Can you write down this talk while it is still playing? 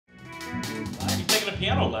taking a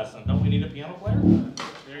piano lesson. Don't we need a piano player?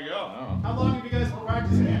 There you go. Oh. How long have you guys been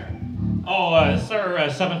practicing here? Oh, this is our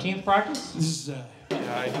 17th practice. This is,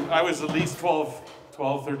 yeah, I was at least 12,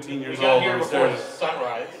 13 years We got old here when we before started.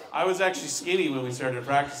 sunrise. I was actually skinny when we started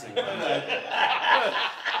practicing.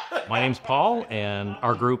 My name's Paul, and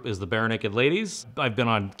our group is the Barenaked Ladies. I've been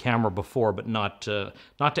on camera before, but not to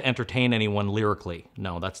entertain anyone lyrically.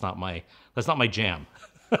 No, that's not my jam.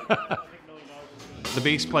 The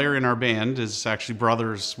bass player in our band is actually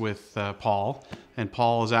brothers with Paul, and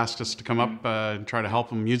Paul has asked us to come up and try to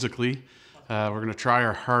help him musically. We're going to try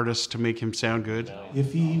our hardest to make him sound good.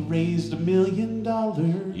 If he raised $1 million.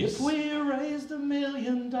 If we raised $1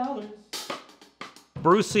 million.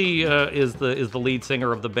 Brucey is the lead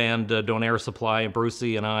singer of the band Donair Supply, and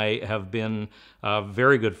Brucey and I have been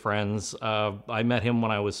very good friends. I met him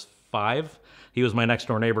when I was 5. He was my next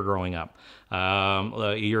door neighbor growing up.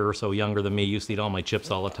 A year or so younger than me, used to eat all my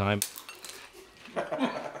chips all the time.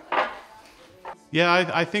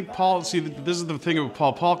 Yeah, I think Paul, see, this is the thing about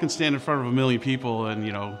Paul. Paul can stand in front of 1 million people and,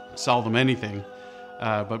 you know, sell them anything.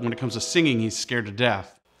 But when it comes to singing, he's scared to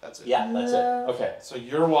death. That's it. Yeah, that's it. Okay. So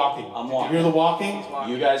you're walking. I'm Did walking. you hear the walking?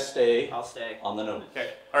 You guys stay. I'll stay. On the note.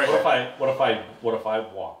 Okay. All right. What if I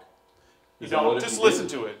walk? No, just listen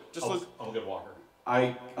to it. Just listen. I'm a good walker.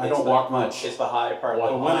 I don't walk much. It's the high part.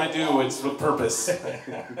 But when I do, it's with purpose.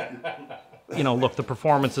 You know, look, the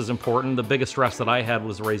performance is important. The biggest stress that I had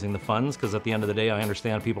was raising the funds, because at the end of the day, I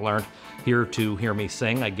understand people aren't here to hear me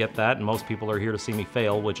sing. I get that, and most people are here to see me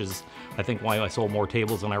fail, which is, I think, why I sold more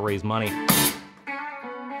tables than I raised money. If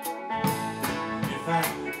I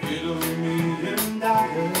had $1 million.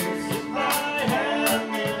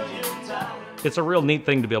 It's a real neat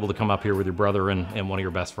thing to be able to come up here with your brother and one of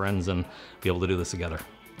your best friends and be able to do this together.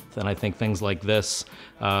 And I think things like this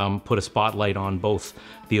put a spotlight on both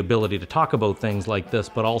the ability to talk about things like this,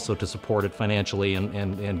 but also to support it financially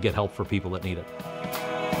and get help for people that need it.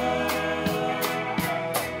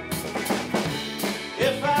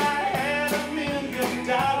 If I had $1 million.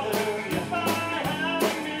 If I had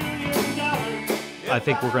 $1 million. I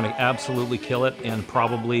think we're going to absolutely kill it, and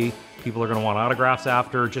probably people are going to want autographs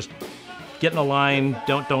after. Just get in a line,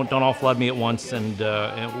 don't all flood me at once, and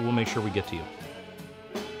we'll make sure we get to you.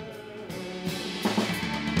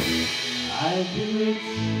 I've been rich.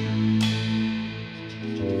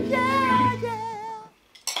 Yeah.